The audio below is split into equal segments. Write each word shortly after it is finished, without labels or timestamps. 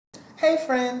Hey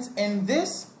friends, in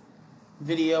this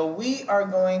video we are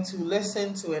going to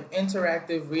listen to an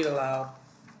interactive read aloud.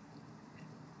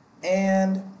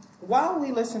 And while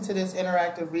we listen to this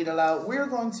interactive read aloud, we're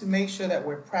going to make sure that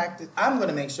I'm going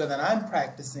to make sure that I'm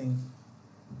practicing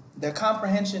the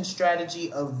comprehension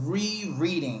strategy of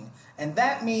rereading. And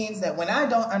that means that when I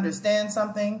don't understand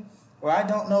something or I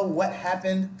don't know what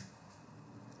happened,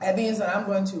 that means that I'm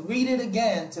going to read it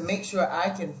again to make sure I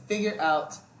can figure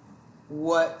out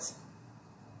what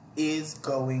is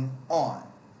going on.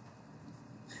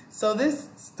 So this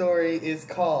story is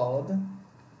called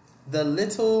The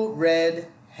Little Red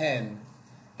Hen.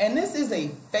 And this is a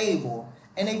fable.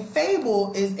 And a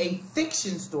fable is a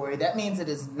fiction story. That means it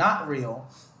is not real.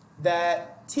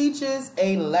 That teaches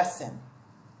a lesson.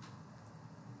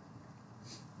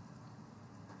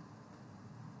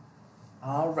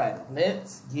 All right,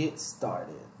 let's get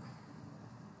started.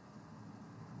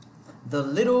 The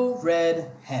Little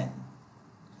Red Hen.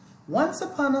 Once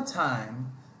upon a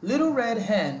time, Little Red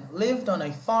Hen lived on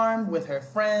a farm with her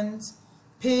friends,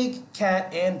 Pig,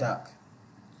 Cat, and Duck.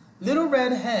 Little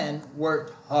Red Hen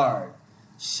worked hard.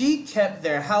 She kept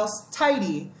their house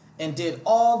tidy and did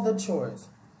all the chores.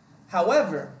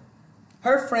 However,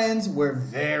 her friends were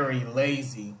very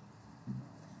lazy.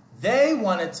 They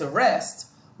wanted to rest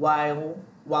while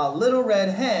Little Red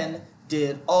Hen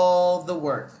did all the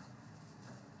work.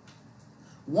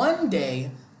 One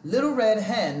day, Little Red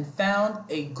Hen found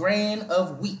a grain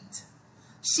of wheat.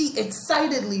 She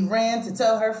excitedly ran to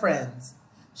tell her friends.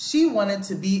 She wanted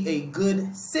to be a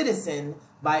good citizen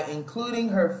by including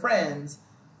her friends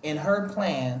in her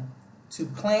plan to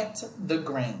plant the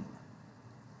grain.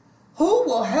 "Who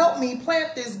will help me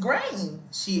plant this grain?"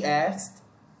 she asked.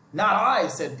 "Not I,"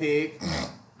 said Pig.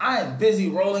 "I am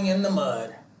busy rolling in the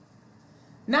mud."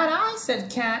 "Not I," said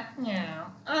Cat. "Yeah,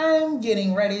 I'm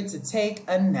getting ready to take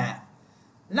a nap."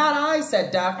 "Not I,"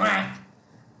 said Duck.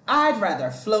 "I'd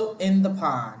rather float in the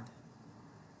pond."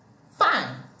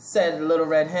 "Fine," said Little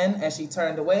Red Hen as she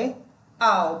turned away.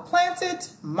 "I'll plant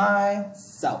it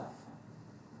myself."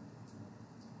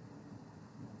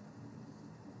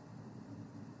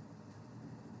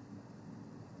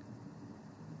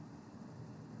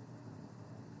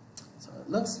 So it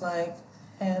looks like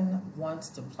Hen wants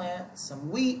to plant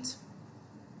some wheat,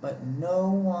 but no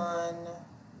one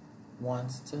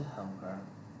wants to help her.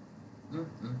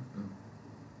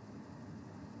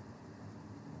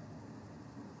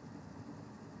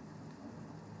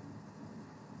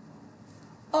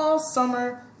 All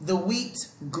summer, the wheat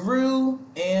grew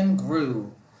and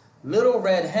grew. Little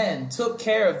Red Hen took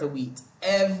care of the wheat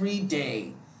every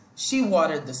day. She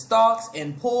watered the stalks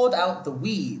and pulled out the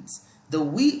weeds. The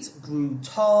wheat grew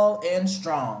tall and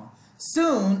strong.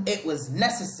 Soon, it was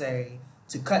necessary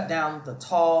to cut down the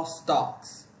tall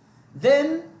stalks.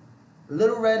 Then,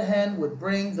 Little Red Hen would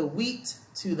bring the wheat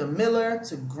to the miller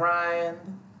to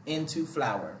grind into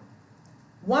flour.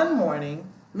 One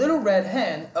morning, Little Red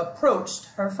Hen approached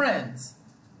her friends,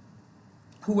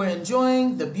 who were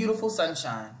enjoying the beautiful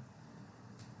sunshine.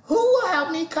 "Who will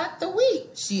help me cut the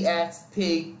wheat?" she asked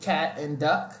Pig, Cat, and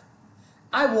Duck.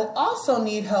 "I will also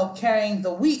need help carrying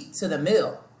the wheat to the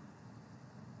mill."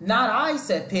 "Not I,"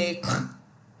 said Pig.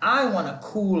 "I want to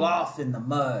cool off in the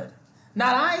mud."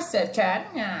 "Not I," said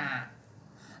Cat. "Nah,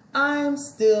 I'm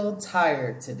still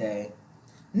tired today."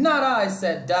 "Not I,"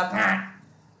 said Duck.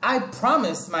 "I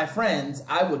promised my friends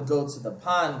I would go to the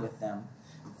pond with them."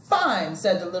 "Fine,"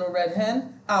 said the Little Red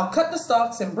Hen. "I'll cut the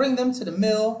stalks and bring them to the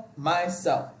mill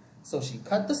myself." So she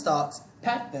cut the stalks,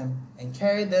 packed them, and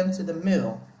carried them to the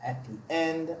mill at the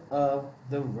end of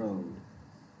the road.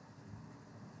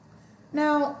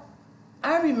 Now,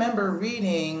 I remember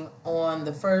reading on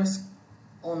the first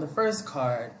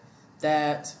card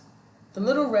that the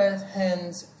Little Red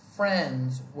Hen's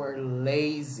friends were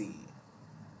lazy.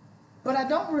 But I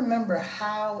don't remember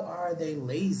how are they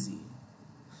lazy.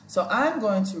 So I'm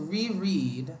going to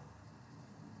reread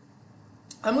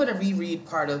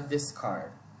part of this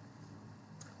card.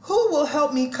 "Who will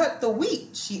help me cut the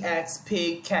wheat?" she asked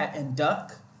Pig, Cat, and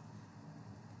Duck.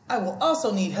 "I will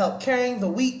also need help carrying the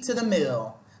wheat to the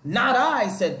mill." "Not I,"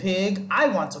 said Pig. "I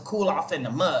want to cool off in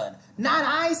the mud." "Not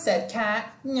I," said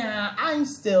Cat. "Nah, I'm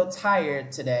still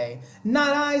tired today."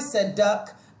 "Not I," said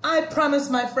Duck. "I promised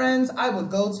my friends I would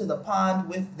go to the pond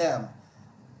with them."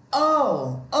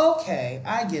 Oh, okay,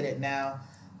 I get it now.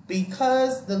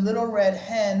 Because the Little Red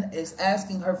Hen is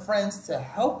asking her friends to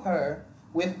help her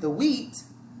with the wheat,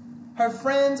 her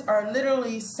friends are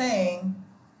literally saying,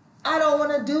 "I don't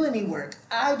want to do any work.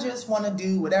 I just want to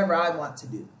do whatever I want to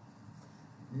do."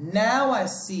 Now I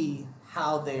see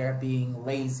how they are being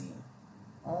lazy.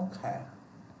 Okay.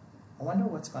 I wonder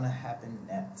what's going to happen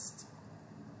next.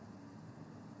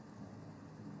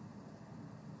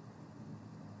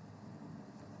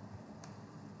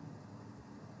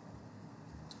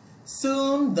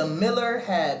 Soon the miller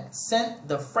had sent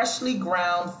the freshly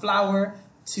ground flour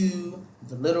to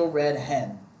the Little Red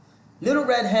Hen. Little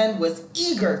Red Hen was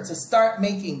eager to start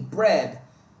making bread.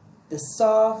 The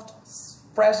soft,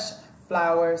 fresh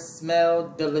flour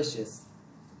smelled delicious.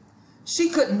 She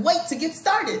couldn't wait to get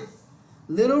started.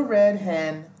 Little Red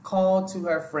Hen called to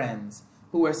her friends,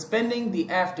 who were spending the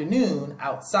afternoon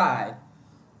outside.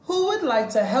 "Who would like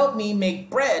to help me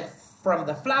make bread from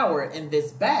the flour in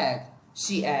this bag?"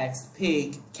 she asked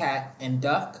Pig, Cat, and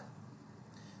Duck.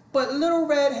 But Little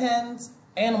Red Hen's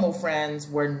animal friends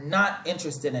were not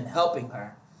interested in helping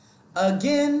her.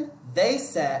 Again, they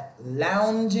sat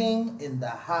lounging in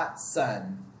the hot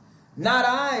sun. "Not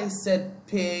I," said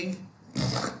Pig.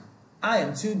 "I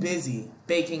am too busy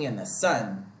baking in the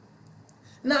sun."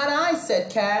 "Not I,"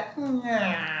 said Cat.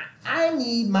 "I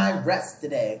need my rest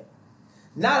today."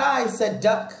 "Not I," said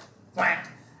Duck. "Quack.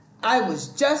 I was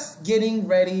just getting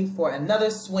ready for another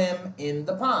swim in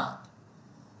the pond."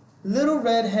 Little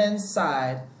Red Hen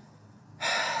sighed.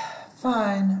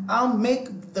 "Fine, I'll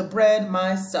make the bread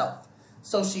myself."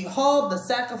 So she hauled the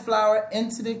sack of flour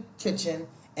into the kitchen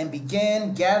and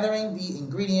began gathering the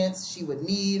ingredients she would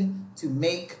need to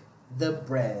make the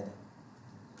bread.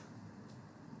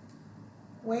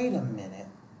 Wait a minute.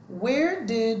 Where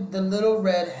did the Little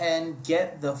Red Hen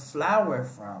get the flour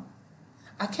from?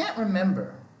 I can't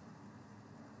remember.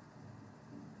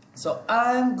 So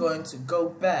I'm going to go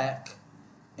back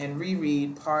and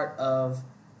reread part of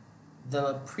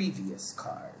the previous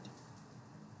card.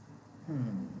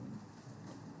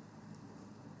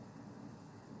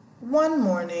 One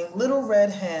morning, Little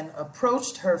Red Hen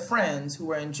approached her friends who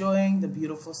were enjoying the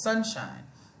beautiful sunshine.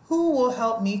 "Who will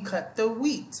help me cut the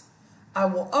wheat? I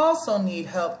will also need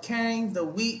help carrying the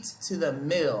wheat to the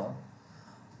mill."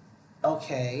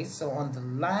 Okay, so on the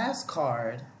last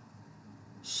card,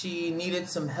 she needed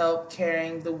some help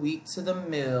carrying the wheat to the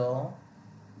mill.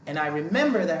 And I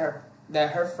remember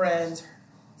that her friends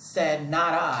said,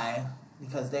 "Not I,"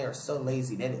 because they are so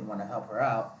lazy they didn't want to help her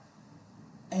out.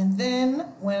 And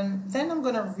then I'm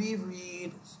going to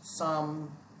reread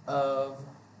some of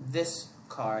this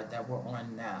card that we're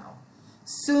on now.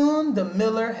 Soon the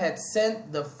miller had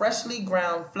sent the freshly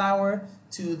ground flour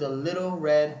to the Little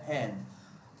Red Hen.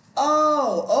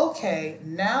 Oh, okay.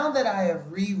 Now that I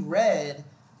have reread,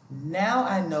 now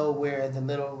I know where the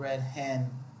Little Red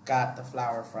Hen got the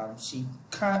flour from. She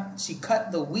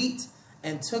cut the wheat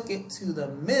and took it to the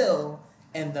mill,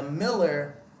 and the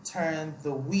miller turned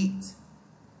the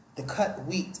cut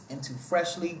wheat into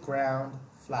freshly ground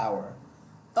flour.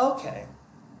 Okay,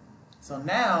 so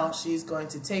now she's going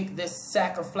to take this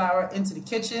sack of flour into the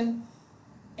kitchen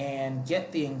and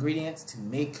get the ingredients to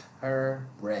make her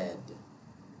bread.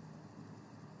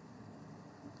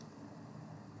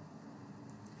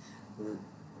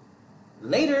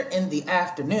 Later in the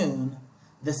afternoon,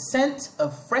 the scent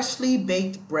of freshly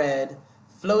baked bread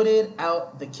floated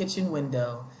out the kitchen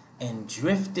window and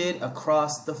drifted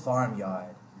across the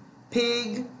farmyard.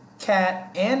 Pig, Cat,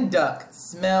 and Duck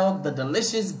smelled the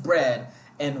delicious bread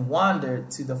and wandered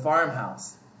to the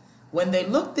farmhouse. When they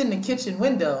looked in the kitchen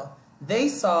window, they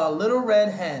saw Little Red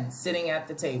Hen sitting at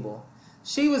the table.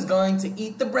 She was going to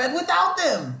eat the bread without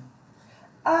them.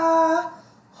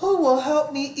 Who will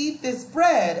help me eat this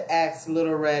bread?" asked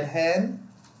Little Red Hen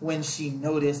when she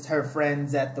noticed her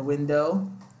friends at the window.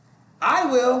 "I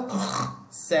will,"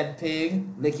 said Pig,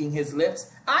 licking his lips.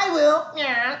 "I will,"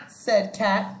 said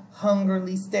Cat,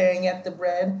 hungrily staring at the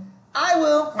bread. "I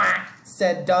will,"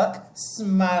 said Duck,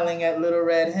 smiling at Little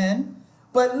Red Hen.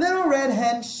 But Little Red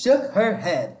Hen shook her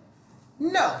head.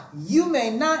 "No, you may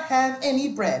not have any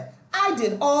bread. I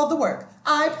did all the work.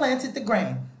 I planted the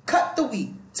grain, cut the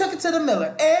wheat, took it to the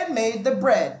miller, and made the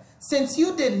bread. Since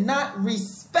you did not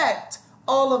respect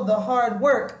all of the hard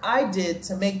work I did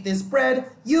to make this bread,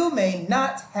 you may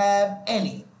not have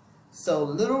any." So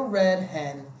Little Red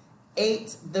Hen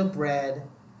ate the bread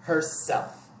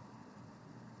herself.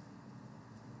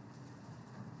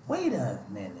 Wait a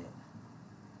minute.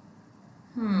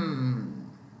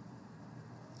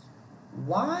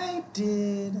 Why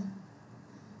did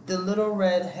the Little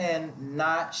Red Hen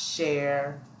not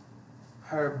share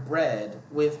her bread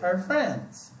with her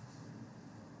friends?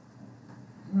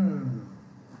 I'm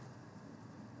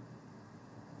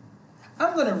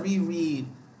going to reread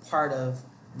part of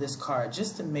this card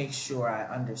just to make sure I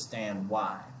understand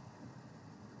why.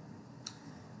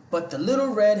 But the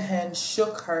Little Red Hen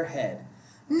shook her head.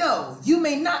 "No, you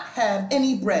may not have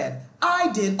any bread. I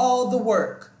did all the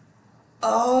work."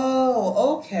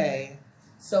 Oh, okay.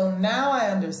 So now I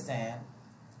understand.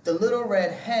 The little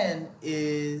red hen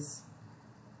is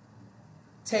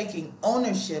taking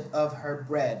ownership of her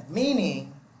bread,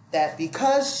 meaning that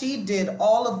because she did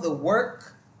all of the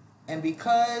work and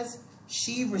because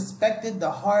she respected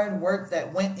the hard work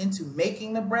that went into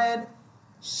making the bread,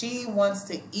 she wants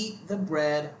to eat the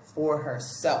bread for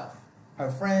herself. Her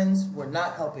friends were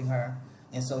not helping her,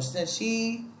 and so since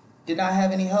she did not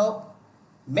have any help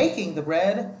making the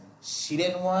bread, she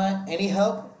didn't want any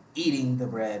help eating the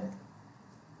bread.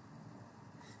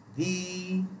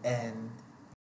 The end.